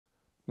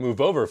Move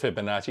over,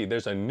 Fibonacci,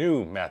 there's a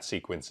new math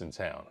sequence in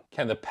town.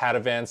 Can the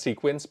Padovan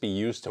sequence be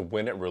used to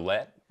win at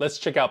roulette? Let's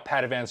check out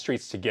Padovan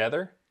streets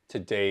together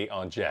today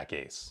on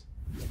JackAce.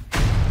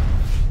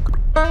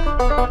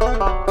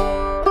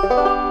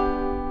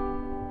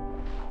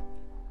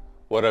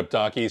 What up,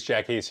 donkeys?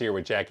 JackAce here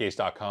with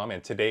JackAce.com,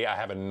 and today I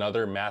have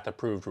another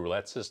math-approved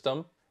roulette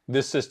system.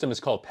 This system is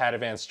called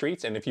Padovan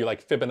Streets, and if you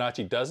like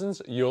Fibonacci dozens,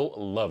 you'll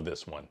love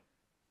this one.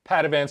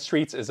 Padovan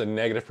Streets is a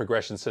negative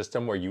progression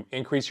system where you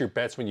increase your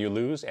bets when you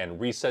lose and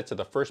reset to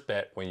the first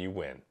bet when you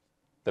win.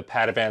 The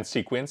Padovan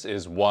sequence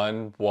is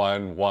 1,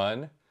 1,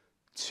 1,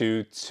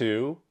 2,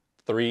 2,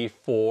 3,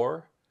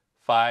 4,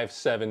 5,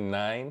 7,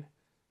 9,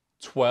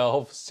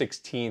 12,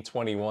 16,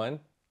 21.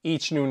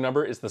 Each new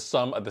number is the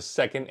sum of the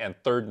second and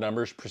third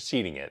numbers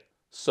preceding it.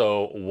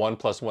 So 1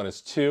 plus 1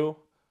 is 2,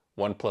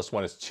 1 plus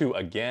 1 is 2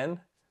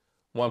 again,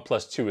 1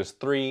 plus 2 is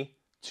 3,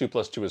 2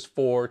 plus 2 is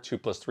 4, 2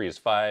 plus 3 is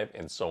 5,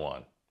 and so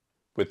on.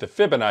 With the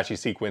Fibonacci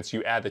sequence,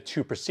 you add the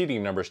two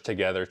preceding numbers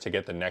together to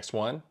get the next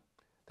one.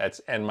 That's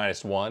n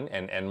minus 1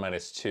 and n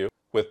minus 2.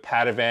 With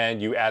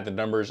Padovan, you add the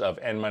numbers of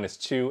n minus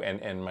 2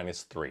 and n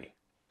minus 3.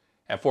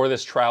 And for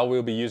this trial,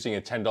 we'll be using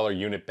a $10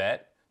 unit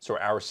bet. So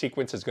our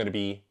sequence is going to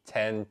be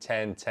 10,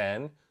 10,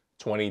 10,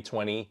 20,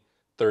 20,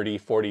 30,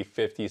 40,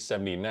 50,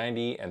 70,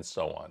 90, and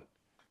so on.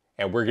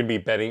 And we're going to be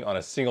betting on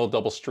a single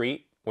double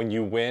street. When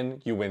you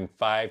win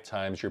 5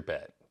 times your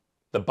bet.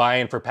 The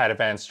buy-in for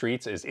Padovan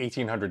Streets is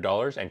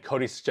 $1,800, and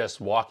Cody suggests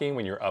walking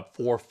when you're up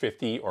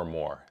 $450 or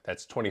more.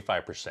 That's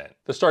 25%.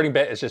 The starting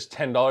bet is just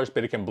 $10,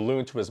 but it can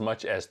balloon to as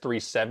much as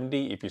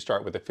 $370 if you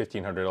start with a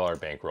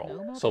 $1,500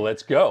 bankroll. So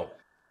let's go.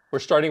 We're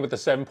starting with a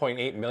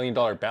 $7.8 million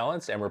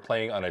balance, and we're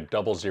playing on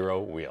a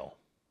 00 wheel.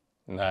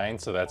 9,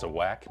 so that's a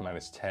whack,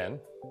 minus 10.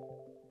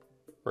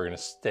 We're gonna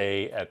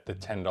stay at the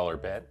 $10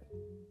 bet.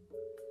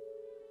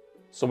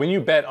 So when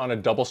you bet on a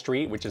double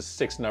street, which is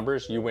 6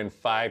 numbers, you win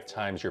 5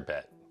 times your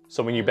bet.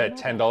 So when you bet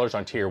 $10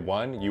 on tier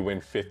 1, you win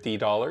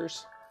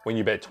 $50. When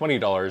you bet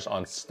 $20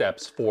 on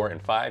steps 4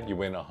 and 5, you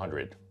win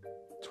 $100.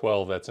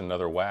 12, that's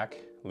another whack,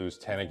 lose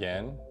 10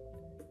 again.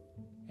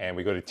 And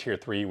we go to tier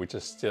 3, which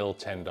is still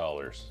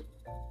 $10.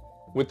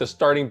 With the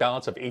starting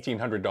balance of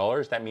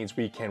 $1,800, that means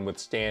we can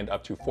withstand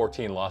up to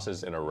 14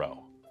 losses in a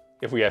row.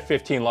 If we have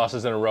 15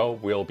 losses in a row,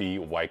 we'll be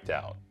wiped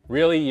out.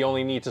 Really, you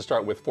only need to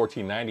start with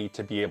 $1,490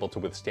 to be able to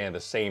withstand the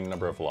same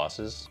number of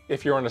losses.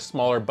 If you're on a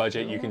smaller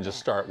budget, you can just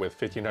start with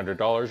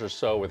 $1,500 or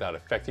so without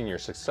affecting your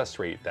success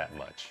rate that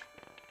much.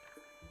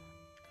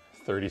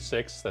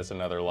 36, that's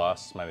another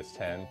loss, minus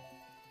 10.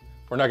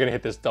 We're not gonna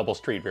hit this double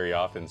street very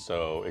often,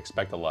 so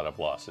expect a lot of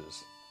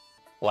losses.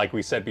 Like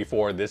we said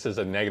before, this is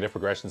a negative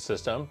progression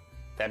system.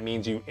 That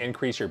means you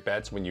increase your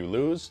bets when you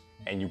lose,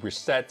 and you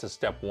reset to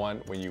step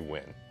 1 when you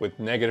win. With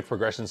negative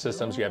progression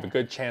systems, you have a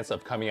good chance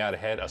of coming out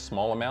ahead a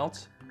small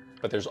amount,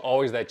 but there's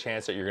always that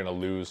chance that you're gonna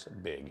lose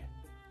big.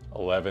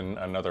 11,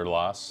 another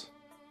loss.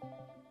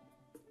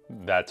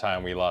 That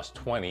time we lost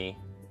 20,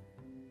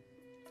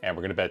 and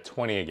we're gonna bet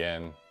 20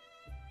 again.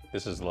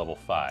 This is level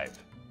 5.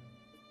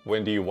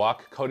 When do you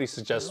walk? Cody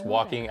suggests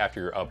walking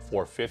after you're up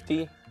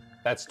 $450.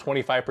 That's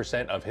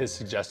 25% of his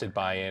suggested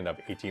buy-in of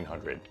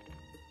 $1,800.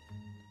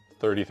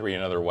 33,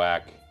 another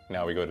whack.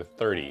 Now we go to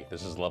 30.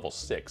 This is level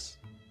 6.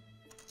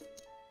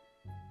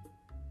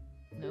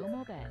 No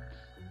more bets.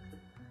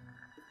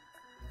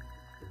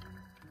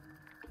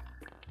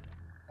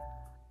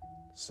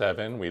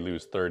 7, we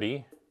lose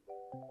 30.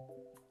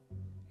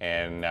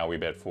 And now we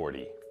bet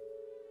 40.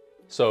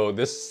 So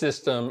this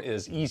system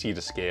is easy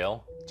to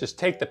scale. Just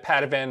take the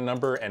Padovan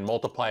number and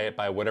multiply it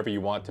by whatever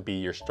you want to be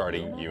your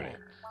starting unit.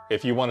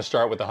 If you want to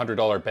start with a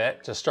 $100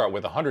 bet, just start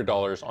with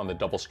 $100 on the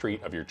double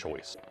street of your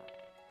choice.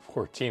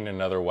 14,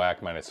 another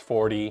whack, minus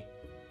 40.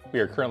 We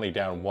are currently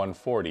down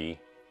 140,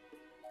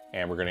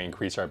 and we're going to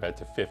increase our bet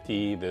to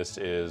 50. This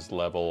is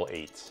level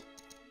 8.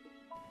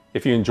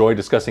 If you enjoy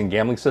discussing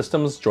gambling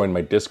systems, join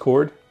my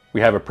Discord.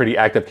 We have a pretty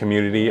active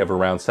community of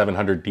around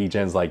 700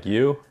 degens like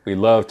you. We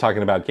love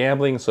talking about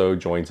gambling, so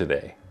join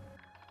today.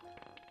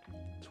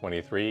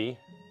 23.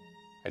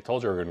 I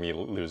told you we're going to be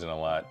losing a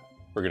lot.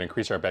 We're going to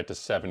increase our bet to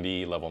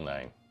 70, level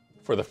 9.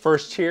 For the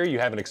first tier, you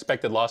have an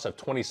expected loss of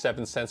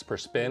 27 cents per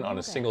spin on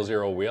a single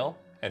 0 wheel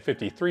and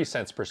 53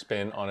 cents per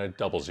spin on a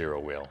double 0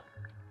 wheel.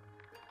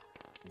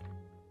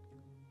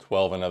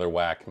 12, another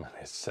whack,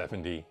 minus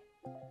 70.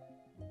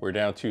 We're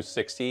down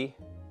 260.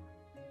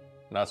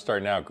 Not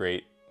starting out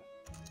great.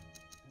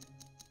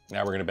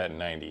 Now we're gonna bet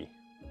 90.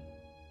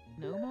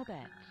 No more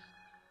bets.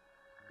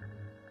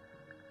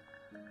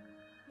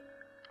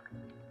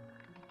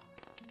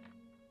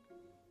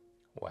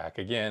 Whack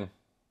again.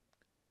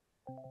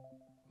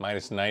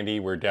 Minus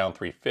 90, we're down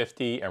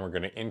 350, and we're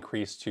going to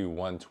increase to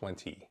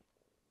 120.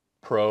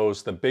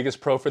 Pros, the biggest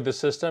pro for this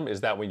system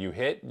is that when you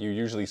hit, you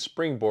usually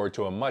springboard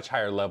to a much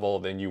higher level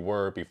than you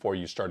were before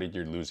you started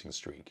your losing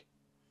streak.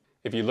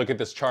 If you look at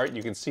this chart,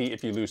 you can see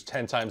if you lose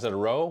 10 times in a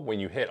row, when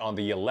you hit on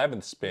the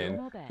 11th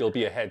spin, you'll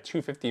be ahead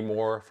 250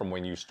 more from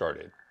when you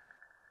started.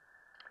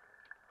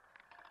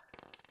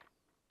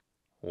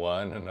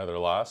 1, another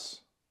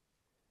loss.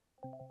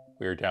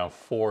 We're down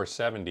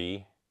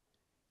 470,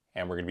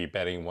 and we're going to be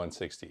betting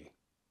 160.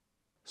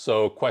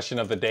 So question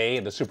of the day,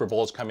 the Super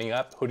Bowl is coming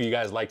up. Who do you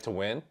guys like to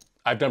win?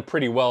 I've done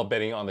pretty well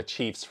betting on the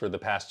Chiefs for the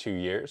past 2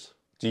 years.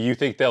 Do you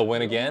think they'll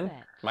win again?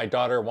 My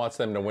daughter wants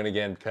them to win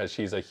again because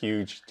she's a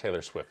huge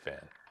Taylor Swift fan.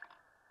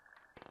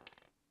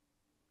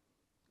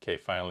 Okay,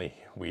 finally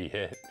we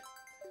hit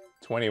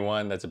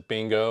 21. That's a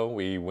bingo.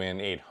 We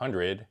win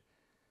 800.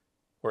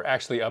 We're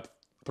actually up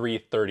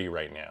 330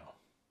 right now.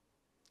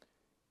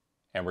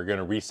 And we're going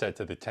to reset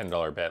to the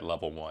 $10 bet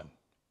level 1.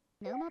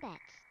 No more bets.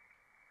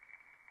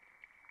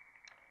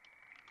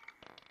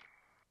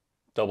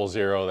 Double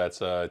zero,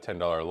 that's a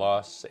 $10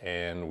 loss,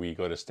 and we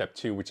go to step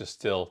 2, which is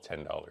still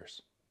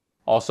 $10.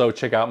 Also,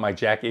 check out my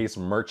JackAce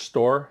merch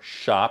store,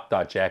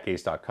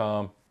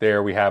 shop.jackace.com.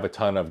 There we have a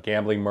ton of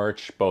gambling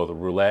merch, both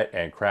roulette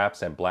and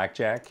craps and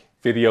blackjack,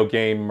 video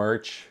game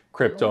merch,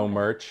 crypto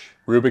merch,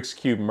 Rubik's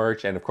Cube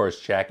merch, and of course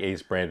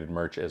JackAce branded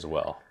merch as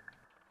well.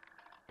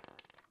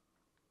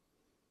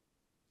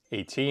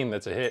 18,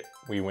 that's a hit.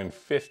 We win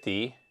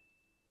 50.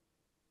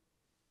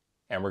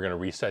 And we're going to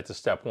reset to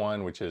step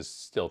 1, which is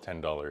still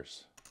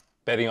 $10.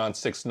 Betting on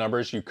 6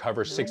 numbers, you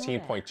cover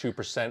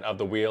 16.2% of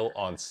the wheel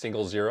on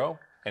single zero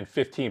and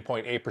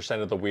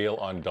 15.8% of the wheel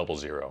on double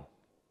zero.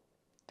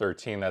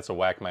 13, that's a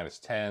whack minus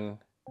 10.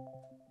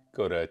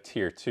 Go to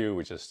tier 2,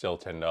 which is still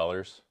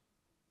 $10.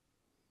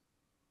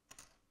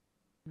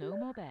 No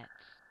more bets.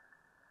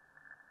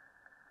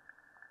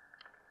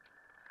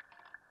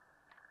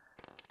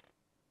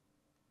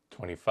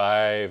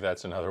 25,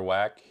 that's another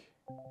whack.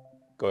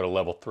 Go to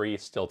level 3,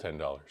 still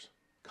 $10.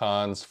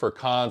 Cons. For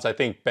cons, I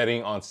think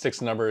betting on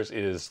 6 numbers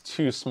is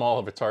too small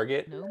of a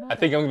target. I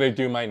think I'm going to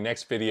do my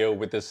next video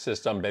with this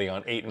system betting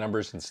on 8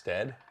 numbers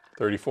instead.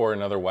 34,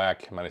 another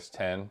whack, minus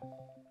 10.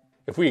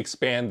 If we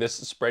expand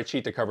this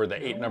spreadsheet to cover the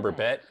 8-number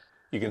bet,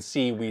 you can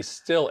see we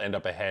still end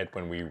up ahead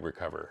when we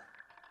recover.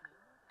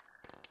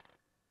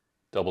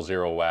 Double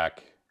zero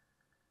whack.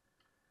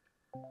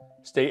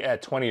 Stay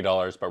at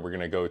 $20, but we're going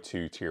to go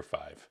to tier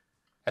 5.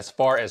 As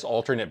far as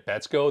alternate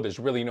bets go, there's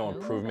really no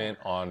improvement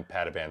on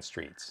Padovan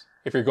streets.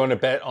 If you're going to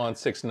bet on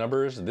 6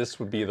 numbers, this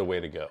would be the way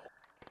to go.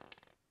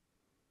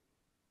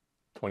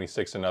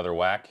 26, another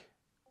whack.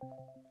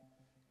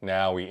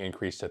 Now we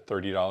increase to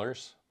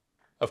 $30.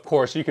 Of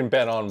course, you can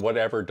bet on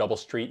whatever double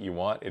street you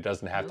want. It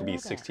doesn't have to be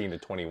 16 to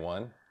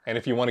 21. And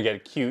if you want to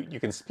get cute,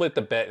 you can split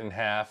the bet in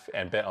half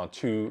and bet on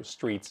 2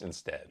 streets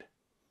instead.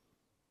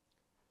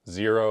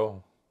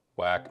 0,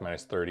 whack,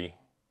 minus 30.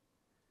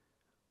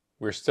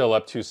 We're still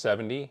up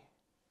 270,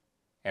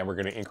 and we're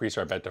going to increase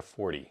our bet to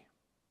 40.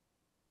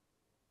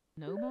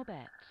 No more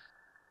bets.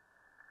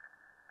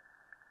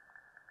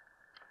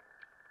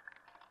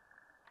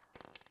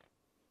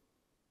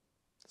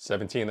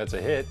 17, that's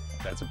a hit.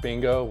 That's a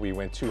bingo. We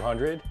win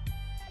 200,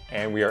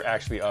 and we are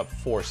actually up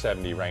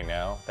 470 right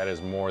now. That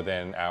is more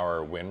than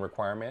our win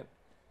requirement.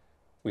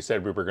 We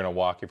said we were going to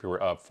walk if we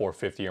were up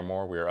 450 or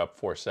more. We are up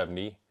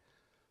 470.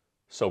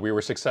 So we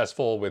were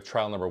successful with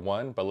trial number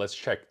 1, but let's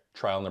check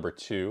trial number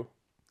 2.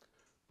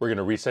 We're going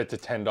to reset to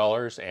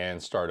 $10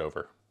 and start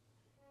over.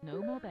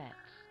 No more bets.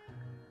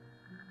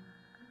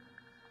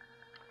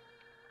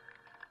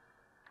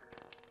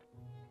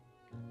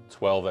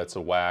 12, that's a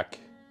whack,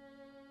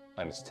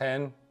 minus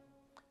 10.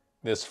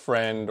 This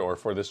friend, or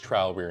for this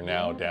trial, we are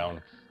now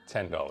down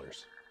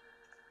 $10.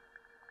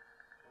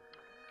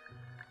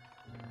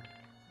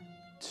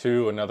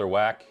 2, another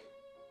whack,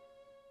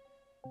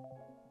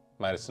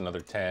 minus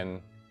another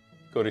 10.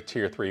 Go to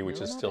tier 3,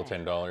 which is still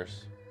 $10.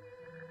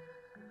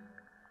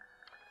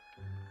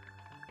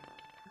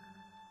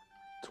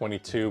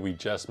 22, we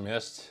just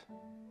missed,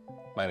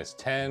 minus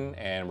 10,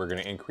 and we're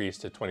going to increase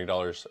to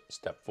 $20,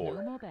 step 4.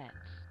 No more bets.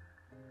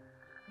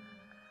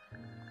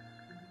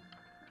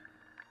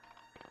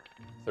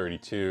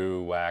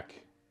 32, whack.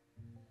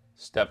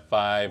 Step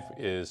 5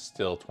 is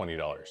still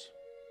 $20.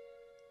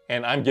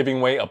 And I'm giving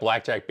away a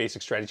Blackjack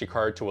Basic Strategy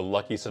card to a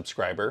lucky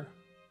subscriber.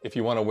 If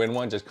you want to win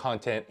one, just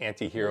content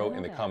Antihero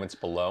in the comments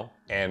below.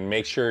 And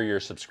make sure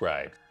you're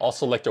subscribed. I'll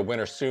select a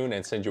winner soon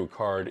and send you a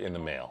card in the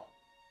mail.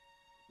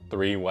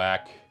 3,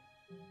 whack.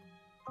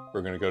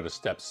 We're going to go to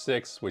step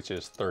 6, which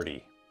is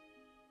 30.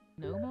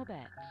 No more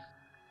bets.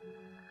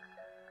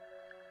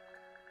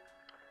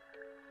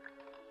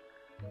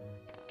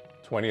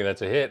 20,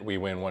 that's a hit. We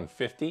win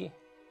 150.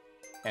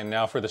 And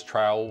now for this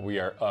trial, we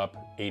are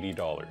up $80.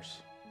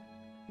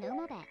 No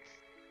more bets.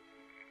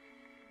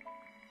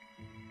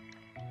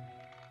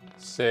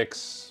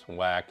 6,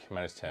 whack,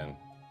 minus 10.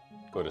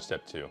 Go to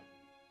step 2.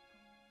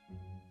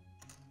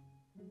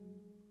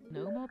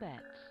 No more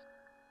bets.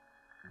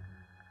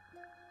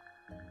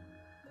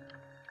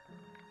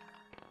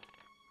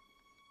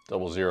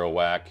 0,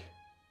 whack.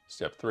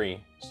 Step 3,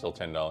 still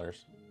 $10.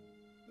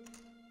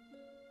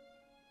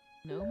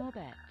 No more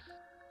bets.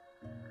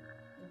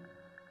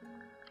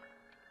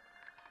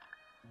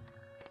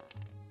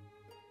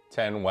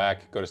 10,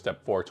 whack. Go to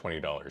step 4,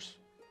 $20.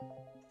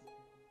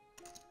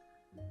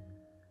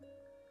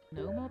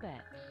 No more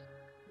bets.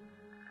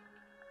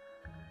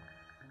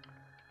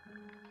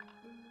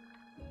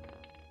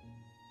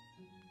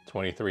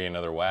 23,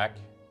 another whack.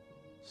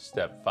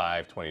 Step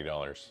 5,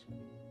 $20.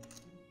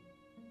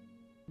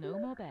 No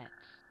more bets.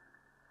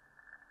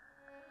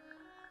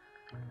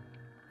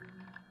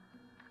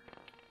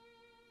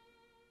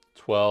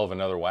 12,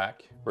 another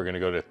whack. We're gonna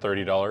go to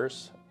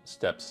 $30.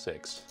 Step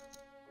 6.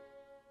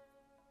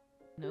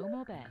 No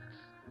more bets.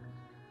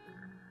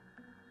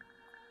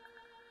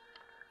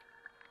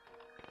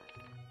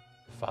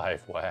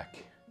 5,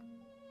 whack.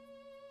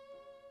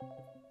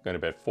 Gonna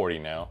bet 40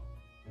 now.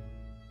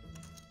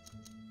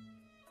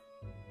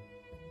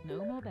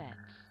 No more bets.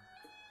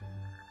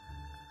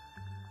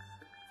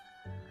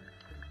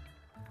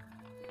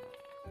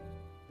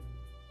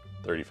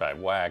 35,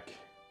 whack.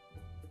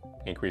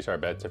 Increase our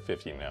bet to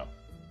 50 now.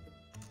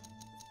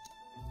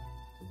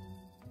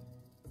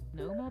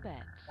 No more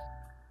bets.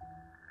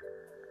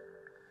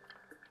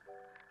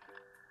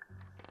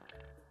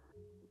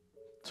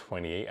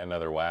 28,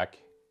 another whack.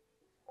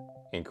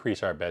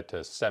 Increase our bet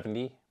to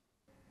 70.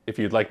 If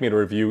you'd like me to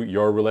review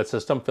your roulette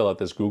system, fill out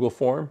this Google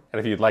form. And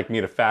if you'd like me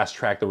to fast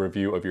track the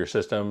review of your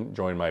system,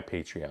 join my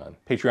Patreon.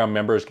 Patreon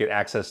members get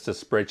access to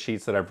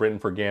spreadsheets that I've written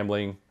for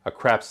gambling, a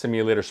crap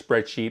simulator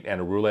spreadsheet, and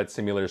a roulette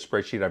simulator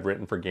spreadsheet I've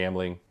written for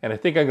gambling. And I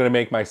think I'm gonna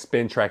make my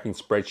spin tracking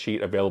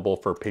spreadsheet available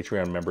for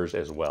Patreon members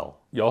as well.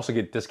 You also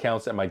get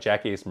discounts at my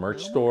JackAce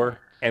merch store.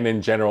 And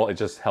in general, it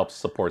just helps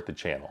support the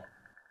channel.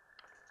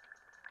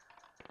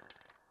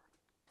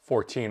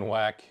 14,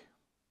 whack.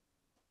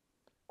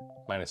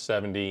 Minus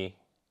 70.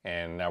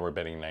 And now we're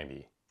betting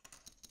 90.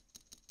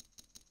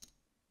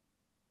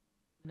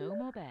 No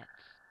more bets.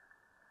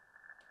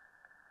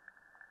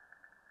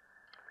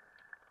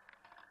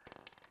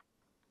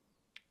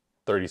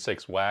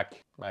 36,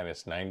 whack,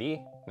 minus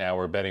 90. Now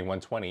we're betting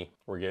 120.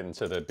 We're getting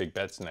to the big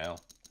bets now.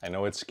 I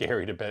know it's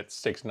scary to bet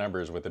 6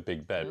 numbers with a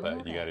big bet,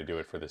 but you got to do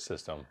it for the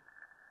system.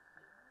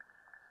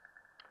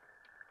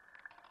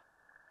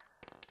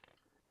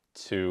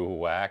 2,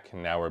 whack.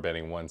 Now we're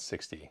betting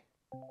 160.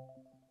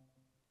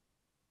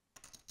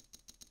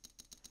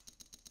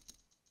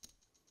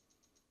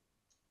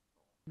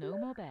 'No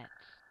more bets.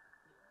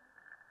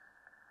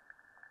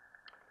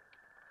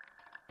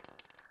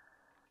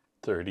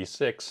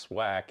 36,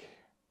 whack.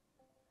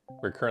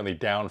 We're currently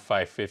down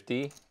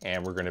 550,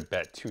 and we're going to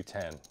bet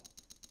 210.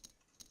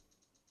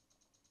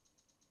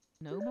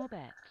 'No more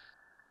bets.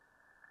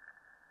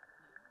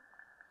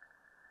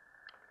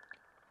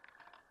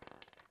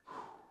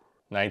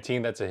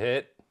 19, that's a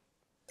hit.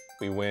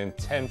 We win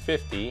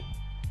 1050.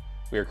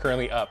 We are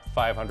currently up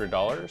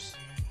 $500.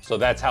 So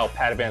that's how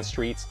Padovan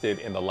Streets did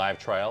in the live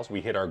trials.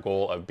 We hit our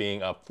goal of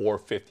being up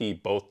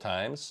 $450 both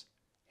times,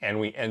 and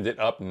we ended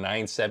up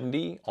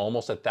 $970,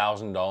 almost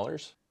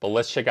 $1,000. But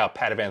let's check out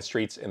Padovan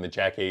Streets in the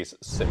JackAce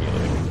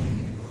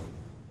simulator.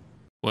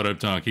 What up,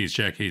 donkeys?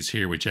 JackAce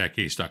here with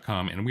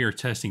JackAce.com, and we are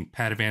testing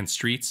Padovan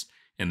Streets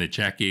in the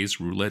JackAce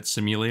Roulette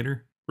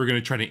Simulator. We're going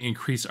to try to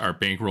increase our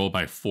bankroll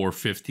by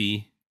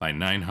 $450 by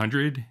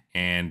 900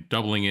 and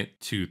doubling it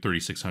to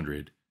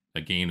 3,600. A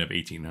gain of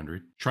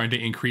 1,800. Trying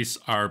to increase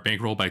our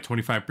bankroll by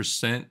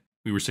 25%.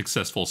 We were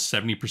successful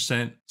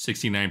 70%,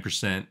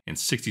 69%, and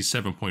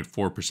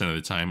 67.4% of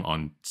the time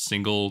on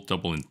single,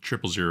 double, and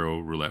triple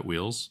zero roulette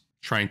wheels.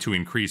 Trying to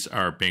increase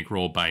our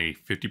bankroll by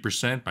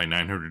 50% by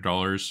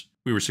 $900.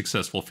 We were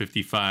successful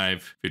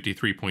 55,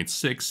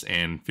 53.6,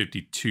 and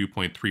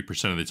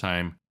 52.3% of the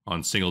time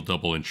on single,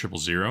 double, and triple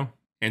zero.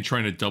 And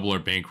trying to double our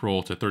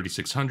bankroll to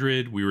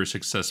 3,600, we were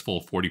successful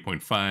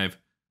 40.5,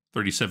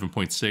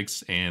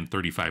 37.6, and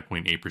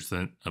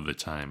 35.8% of the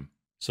time.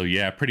 So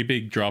yeah, pretty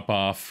big drop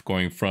off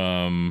going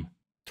from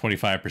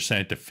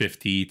 25% to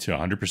 50 to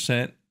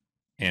 100%.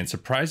 And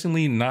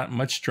surprisingly, not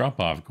much drop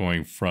off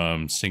going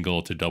from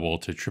single to double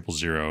to triple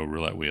zero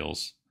roulette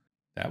wheels.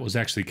 That was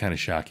actually kind of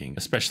shocking,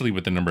 especially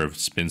with the number of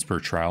spins per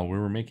trial we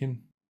were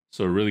making.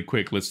 So really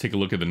quick, let's take a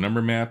look at the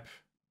number map.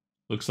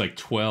 Looks like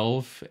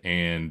 12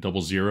 and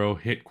double zero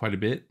hit quite a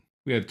bit.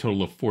 We had a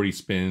total of 40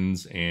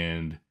 spins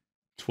and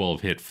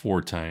 12 hit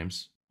 4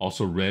 times.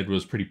 Also, red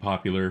was pretty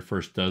popular.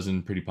 First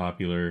dozen, pretty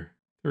popular.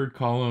 Third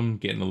column,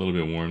 getting a little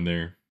bit warm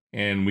there.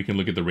 And we can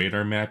look at the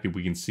radar map. If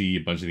we can see a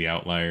bunch of the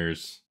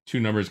outliers. 2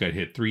 numbers got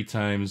hit 3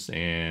 times,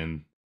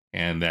 and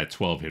that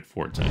 12 hit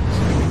 4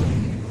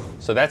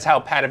 times. So that's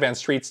how Padovan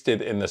Streets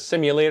did in the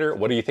simulator.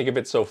 What do you think of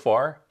it so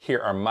far?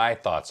 Here are my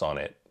thoughts on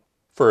it.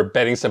 For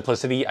betting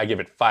simplicity, I give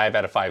it 5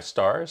 out of 5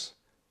 stars.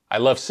 I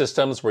love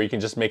systems where you can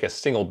just make a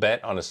single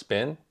bet on a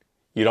spin.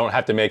 You don't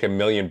have to make a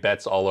million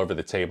bets all over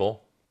the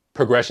table.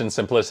 Progression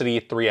simplicity,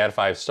 3 out of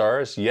 5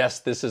 stars. Yes,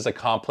 this is a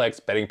complex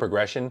betting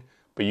progression,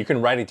 but you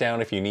can write it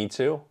down if you need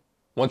to.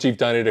 Once you've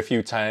done it a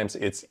few times,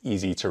 it's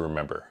easy to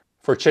remember.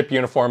 For chip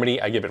uniformity,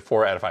 I give it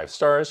 4 out of 5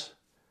 stars.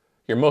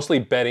 You're mostly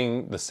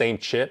betting the same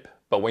chip,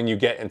 but when you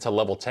get into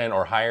level 10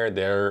 or higher,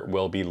 there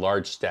will be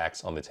large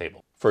stacks on the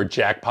table. For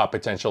jackpot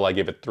potential, I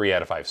give it 3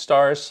 out of 5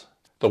 stars.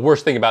 The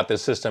worst thing about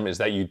this system is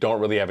that you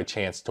don't really have a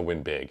chance to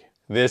win big.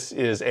 This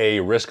is a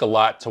risk a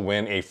lot to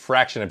win a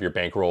fraction of your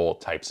bankroll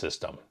type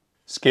system.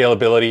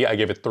 Scalability, I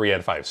give it 3 out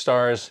of 5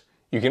 stars.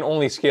 You can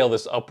only scale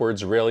this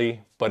upwards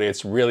really, but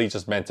it's really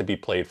just meant to be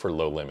played for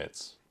low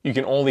limits. You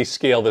can only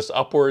scale this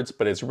upwards,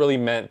 but it's really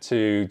meant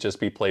to just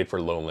be played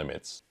for low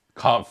limits.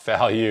 Comp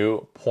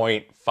value,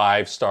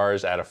 0.5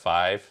 stars out of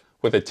 5.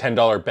 With a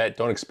 $10 bet,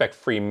 don't expect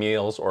free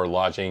meals or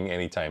lodging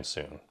anytime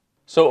soon.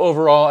 So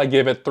overall, I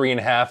give it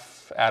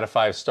 3.5 out of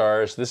 5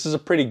 stars. This is a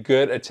pretty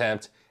good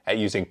attempt at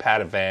using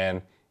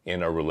Padovan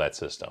in a roulette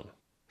system.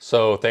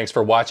 So thanks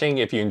for watching.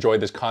 If you enjoyed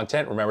this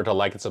content, remember to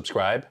like and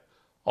subscribe.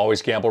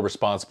 Always gamble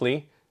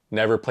responsibly.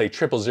 Never play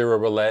 000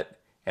 roulette.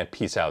 And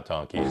peace out,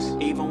 donkeys.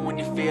 Even when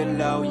you feel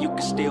low, you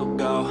can still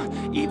go.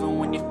 Even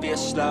when you feel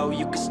slow,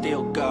 you can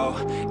still go.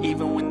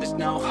 Even when there's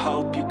no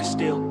hope, you can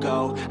still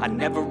go. I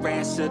never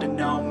answer to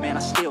no, man, I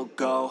still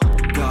go.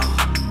 Go,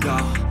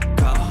 go.